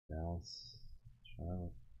Miles.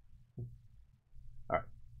 Charlotte. Alright.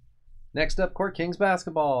 Next up, Court Kings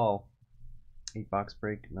basketball. 8-box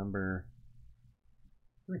break number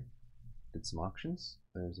 3. Did some auctions.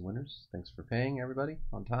 There's the winners. Thanks for paying, everybody,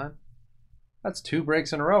 on time. That's 2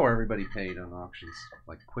 breaks in a row where everybody paid on auctions,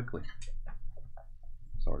 like quickly.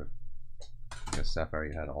 Sort of. I guess Sapphire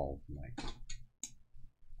you had all night.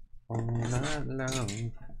 All night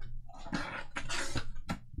long.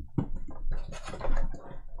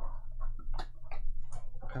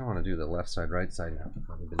 I don't want to do the left side, right side now.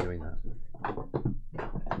 I've been doing that.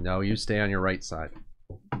 No, you stay on your right side.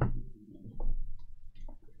 I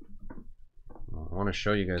want to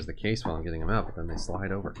show you guys the case while I'm getting them out, but then they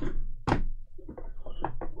slide over.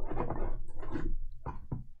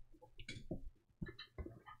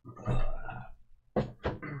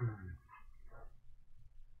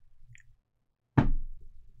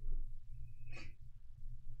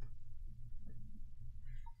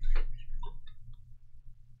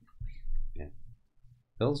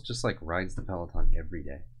 Bill's just like rides the Peloton every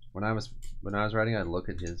day. When I was riding, I'd look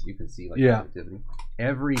at his. You can see like the activity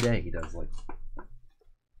every day. He does like.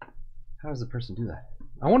 How does a person do that?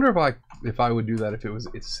 I wonder if I would do that if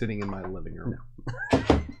it's sitting in my living room. No.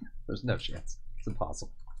 There's no chance. It's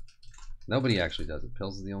impossible. Nobody actually does it.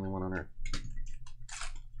 Pills is the only one on earth.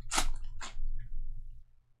 I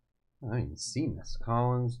haven't even seen this.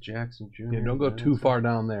 Collins, Jackson Jr. Yeah, don't go too far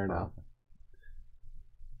down there now.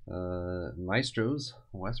 Maestros,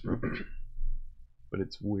 Westbrook. But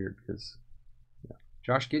it's weird because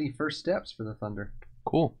Josh Giddey, first steps for the Thunder.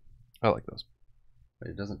 Cool. I like those. But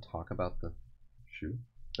it doesn't talk about the shoe.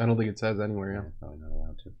 I don't think it says anywhere, yeah. Probably not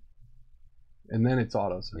allowed to. And then it's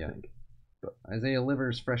autos, I think. But Isaiah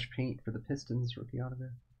Livers, fresh paint for the Pistons, rookie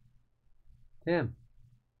autograph. Tim.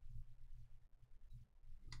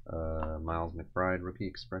 Miles McBride, rookie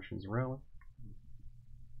expressions relic.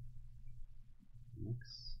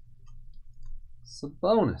 Next.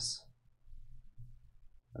 Sabonis.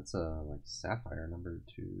 That's a like sapphire number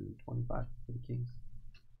 225 for the Kings.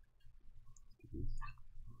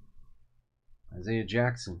 Isaiah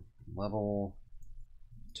Jackson, level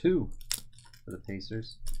 2 for the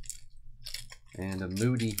Pacers. And a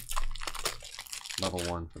Moody, level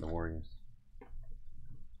 1 for the Warriors.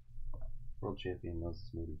 World champion Moses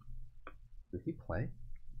Moody. Did he play?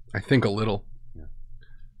 I think a little. Yeah.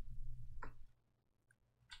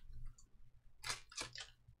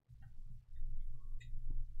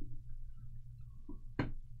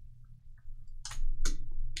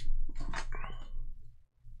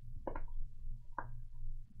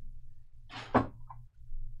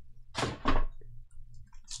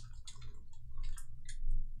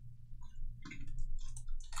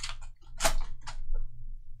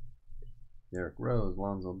 Derrick Rose,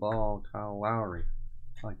 Lonzo Ball, Kyle Lowry.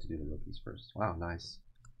 I like to do the rookies first. Wow, nice.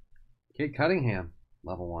 Kate Cunningham,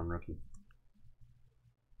 level 1 rookie.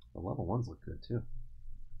 The level 1s look good too.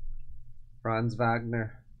 Franz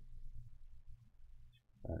Wagner.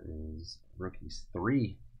 That is rookies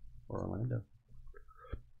 3 for Orlando.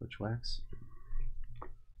 Butch Wax.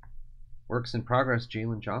 Works in progress,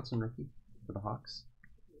 Jalen Johnson, rookie for the Hawks.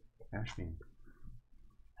 Ashman.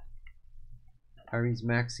 Tyrese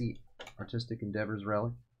Maxey, Artistic Endeavors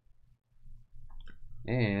relic.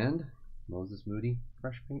 And Moses Moody,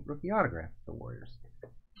 fresh paint rookie autograph for the Warriors.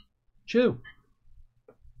 Chew.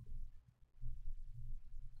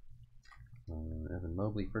 Evan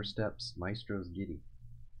Mobley, first steps. Maestros Giddey.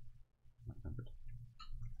 Not numbered.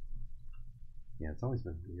 Yeah, it's always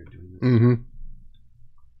been weird doing this. Mm-hmm.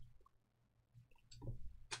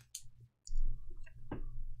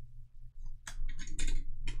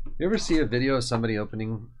 You ever see a video of somebody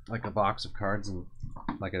opening like a box of cards and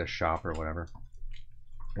like at a shop or whatever,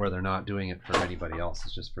 where they're not doing it for anybody else,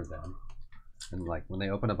 it's just for them? And like when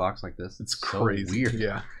they open a box like this, it's crazy. So weird.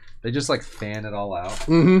 Yeah. They just like fan it all out.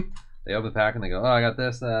 Mm-hmm. They open the pack and they go, "Oh, I got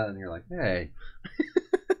this, that," and you're like, "Hey,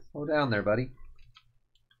 slow down there, buddy."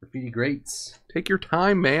 Graffiti Greats. Take your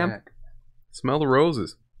time, man. Jack. Smell the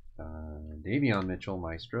roses. Davion Mitchell,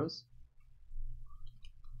 Maestros.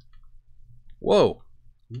 Whoa.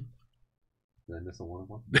 Did I miss a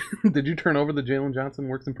one-of-one? Did you turn over the Jalen Johnson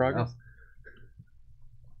works in progress?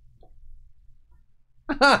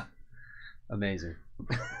 No. Amazing.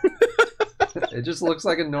 It just looks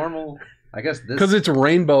like a normal, I guess this. Because it's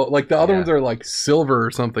rainbow. Like the other ones are like silver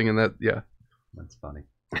or something, and that, yeah. That's funny.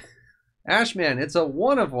 Ashman, it's a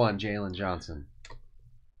one-of-one Jalen Johnson.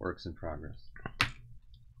 Works in progress.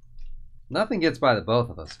 Nothing gets by the both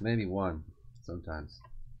of us. Maybe one sometimes.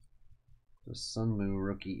 The Sunmu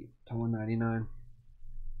rookie to 199.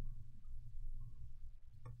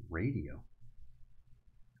 Radio.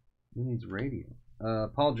 Who needs radio?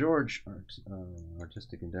 Paul George,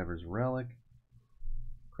 Artistic Endeavors Relic.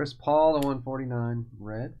 Chris Paul, the 149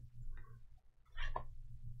 red.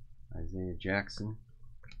 Isaiah Jackson,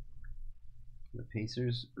 the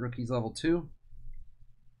Pacers, rookies level 2.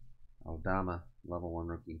 Aldama, level 1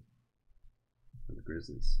 rookie for the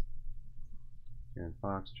Grizzlies. Aaron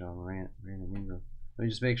Fox, John Morant, Brandon Ingram. Let me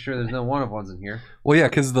just make sure there's no one-of-ones in here. Well, yeah,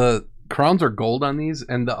 because the crowns are gold on these,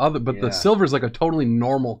 and the other, but the silver's like a totally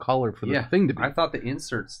normal color for the thing to be. I thought the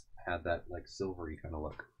inserts had that like silvery kind of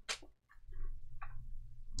look.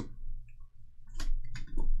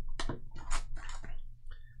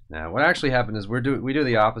 Now, what actually happened is we do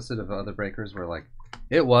the opposite of other breakers, where like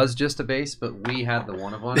it was just a base, but we had the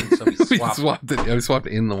one-of-one, so we swapped. We swapped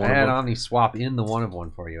in the one-of-one. I had Omni swap in the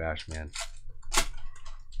one-of-one for you, Ashman.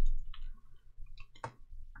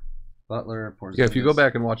 Butler, Porzingis. Yeah, if you go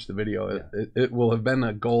back and watch the video, it will have been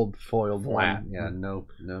a gold foiled flat. one. Yeah, no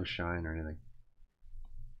shine or anything.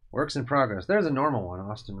 Works in progress. There's a normal one.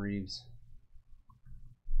 Austin Reeves.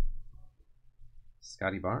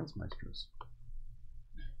 Scotty Barnes, Maestros.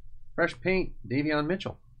 Fresh paint, Davion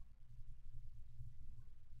Mitchell.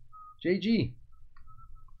 JG.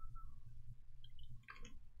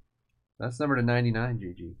 That's number to 99,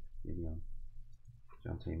 JG. Davion.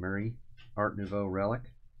 Jonte Murray. Art Nouveau Relic.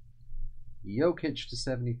 Jokic to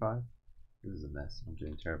 75. This is a mess. I'm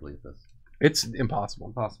doing terribly at this. It's impossible.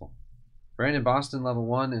 Impossible. Brandon Boston, level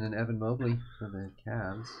 1, and an Evan Mobley for the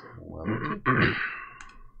Cavs. Level 2.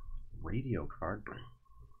 Radio card break.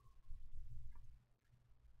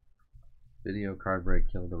 Video card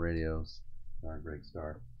break, kill the radios. Card break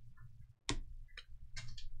start.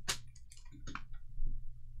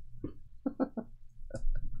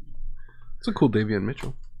 It's a cool Davion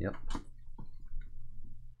Mitchell. Yep.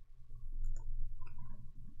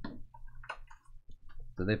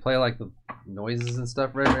 Do they play like the noises and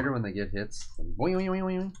stuff, Red Raider, when they get hits? Like, boing, boing,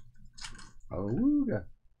 boing, boing. Oh,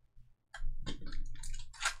 yeah.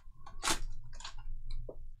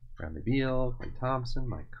 Bradley Beal, Klay Thompson,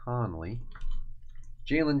 Mike Conley,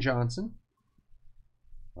 Jalen Johnson,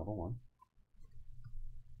 level 1.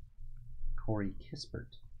 Corey Kispert,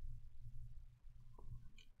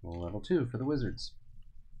 level 2 for the Wizards.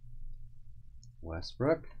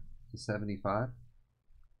 Westbrook to 75.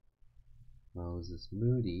 Moses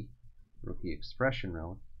Moody, rookie expression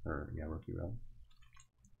relic, rookie relic.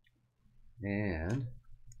 And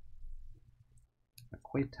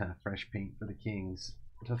Aquita fresh paint for the Kings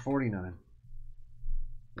to 49.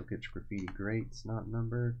 Jokic graffiti greats, not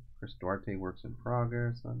numbered. Chris Duarte works in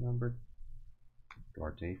progress, not numbered.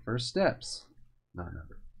 Duarte first steps, not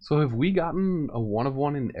numbered. So have we gotten a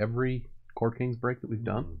one-of-one in every Court Kings break that we've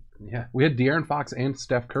done? Yeah. We had De'Aaron Fox and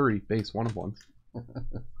Steph Curry base one-of-ones.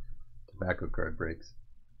 Tobacco card breaks.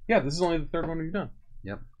 Yeah, this is only the third one we've done.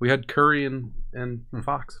 Yep. We had Curry and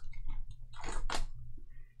Fox.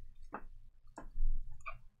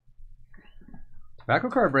 Tobacco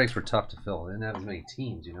card breaks were tough to fill. They didn't have as many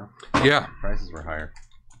teams, you know? Yeah. Prices were higher.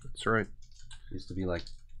 That's right. Used to be like...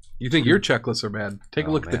 You think your checklists are bad? Take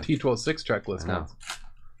a look at the T126 checklist now.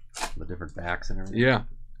 The different backs and everything. Yeah.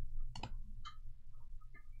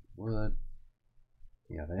 Wood.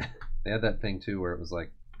 Yeah, they had that thing too where it was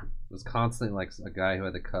like... It was constantly like a guy who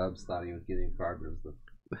had the Cubs thought he was getting a card, but it was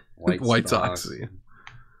the White Sox. Yeah.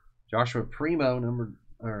 Joshua Primo,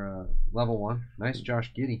 level 1. Nice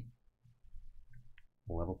Josh Giddey.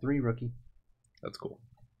 Level 3 rookie. That's cool.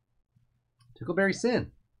 Tickleberry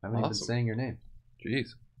Sin. I haven't even been saying your name.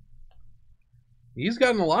 Jeez. He's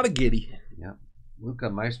gotten a lot of giddy. Yep. Luca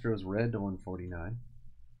Maestro's red to 149.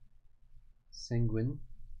 Sanguine.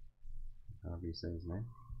 However you say his name.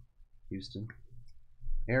 Houston.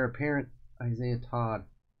 Heir apparent Isaiah Todd.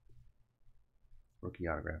 Rookie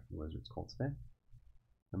autograph for the Wizards. Colts fan.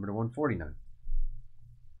 Number to 149.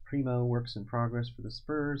 Primo works in progress for the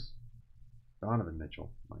Spurs. Donovan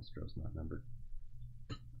Mitchell. Maestro's not numbered.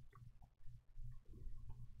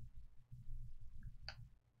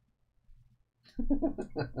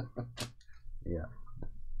 Yeah.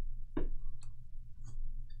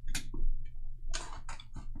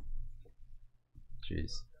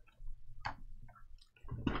 Jeez.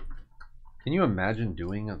 Can you imagine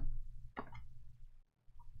doing a...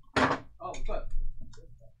 Oh, but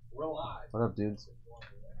we're live. What up, dudes?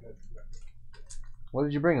 What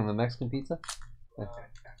did you bring him? The Mexican pizza? I ate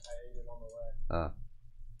it on the way.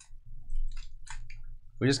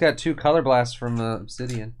 We just got 2 color blasts from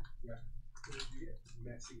Obsidian. Yeah. What did you get?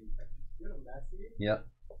 Mexican. You got a Mexican? Yep.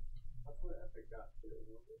 That's what Epic got too.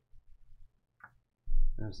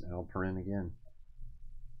 There's Alperin again.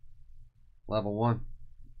 Level 1.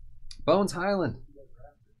 Bones Highland.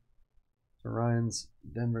 For Ryan's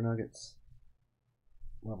Denver Nuggets.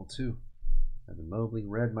 level 2. Evan Mobley,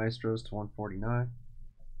 Red Maestros to 149.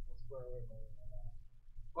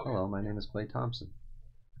 Hello, my name is Clay Thompson.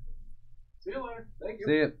 See you later. Thank you.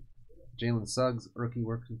 See it. Jalen Suggs, rookie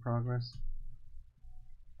work in progress.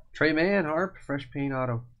 Trey Mann, Harp, fresh paint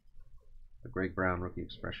auto. The Greg Brown rookie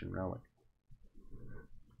expression relic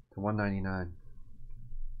to 199.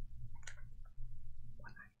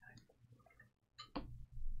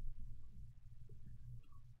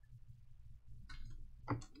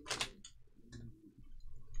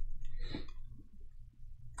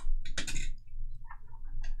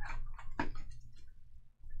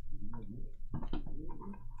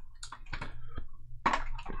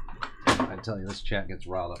 I tell you, this chat gets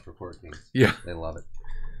riled up for Court Kings. Yeah, they love it.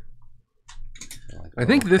 Like, I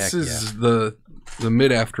think this is the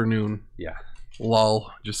mid-afternoon. Yeah.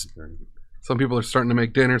 Lull. Just some people are starting to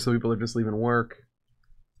make dinner. Some people are just leaving work.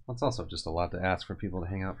 Well, it's also just a lot to ask for people to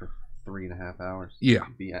hang out for 3.5 hours. Yeah.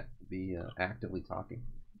 Be actively talking.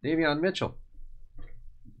 Davion Mitchell.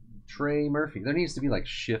 Trey Murphy. There needs to be like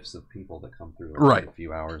shifts of people that come through right. a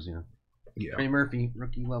few hours, you know. Yeah. Trey Murphy,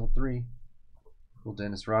 rookie level 3. Cool.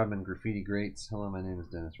 Dennis Rodman, Graffiti Greats. Hello, my name is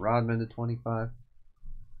Dennis Rodman to 25.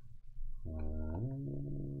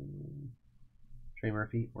 Trey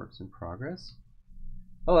Murphy, works in progress.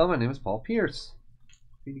 Hello, my name is Paul Pierce.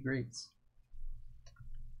 Graffiti Greats.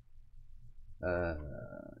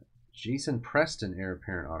 Jason Preston, heir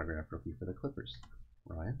apparent autograph rookie for the Clippers.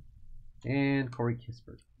 Ryan. And Corey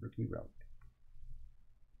Kispert, rookie relic.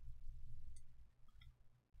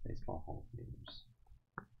 Baseball Hall of Famers.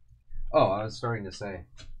 Oh, I was starting to say,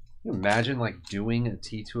 can you imagine like doing a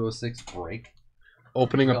T206 break?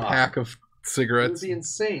 Opening a pack of cigarettes. It would be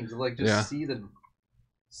insane to like just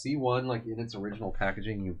see one like in its original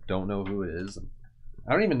packaging. You don't know who it is.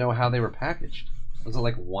 I don't even know how they were packaged. Was it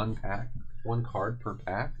like one pack, one card per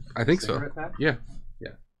pack? I think so. Pack? Yeah.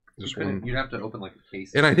 Yeah. Just you'd have to open like a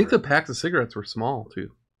case. And I think the packs of cigarettes were small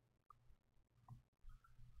too.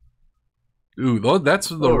 Ooh, that's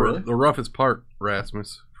the roughest part,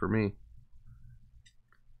 Rasmus, for me.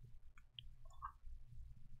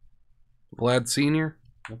 Vlad Sr.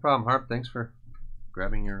 No problem, Harp. Thanks for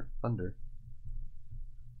grabbing your thunder.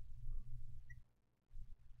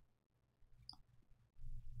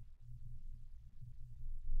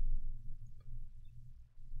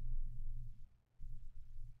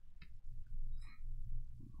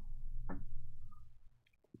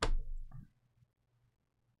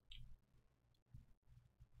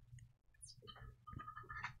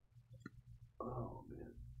 Oh, man.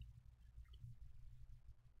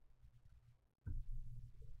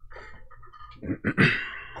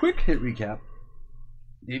 Quick hit recap.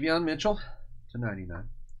 Davion Mitchell to 99.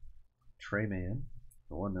 Trey Mann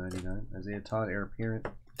to 199. Isaiah Todd, heir apparent,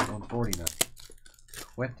 to 149.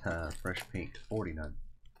 Quetta, fresh paint, 49.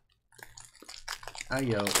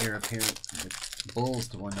 Ayo, heir apparent, with Bulls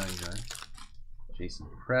to 199. Jason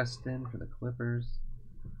Preston for the Clippers.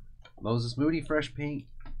 Moses Moody, fresh paint.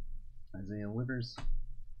 Isaiah Livers.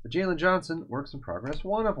 Jalen Johnson, works in progress,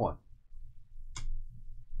 1 of 1.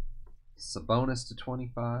 Sabonis to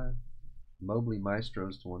 25. Mobley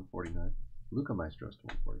Maestros to 149. Luka Maestros to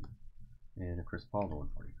 149. And a Chris Paul to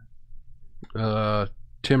 149.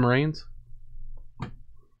 Tim Raines.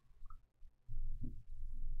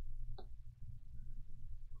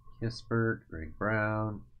 Kispert, Greg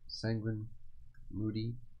Brown, Sengun,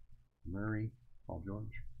 Moody, Murray, Paul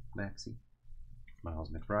George, Maxey,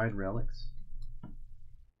 Miles McBride, relics.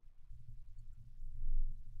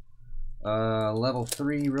 Level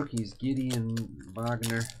 3 rookies, Gideon,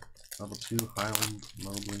 Wagner. Level 2, Highland,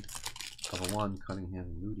 Mobley. Level 1, Cunningham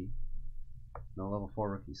and Moody. No level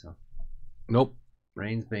 4 rookies, huh? Nope.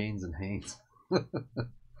 Rains, Baines, and Haynes.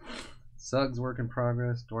 Suggs, work in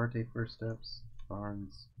progress. Duarte, first steps.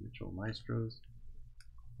 Barnes, Mitchell, Maestros.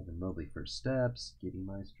 Evan Mobley, first steps. Giddy,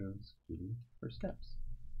 Maestros. Giddy, first steps.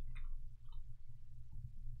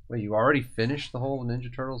 Wait, you already finished the whole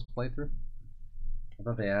Ninja Turtles playthrough? I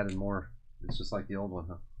thought they added more. It's just like the old one,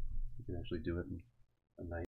 huh? You can actually do it in a night.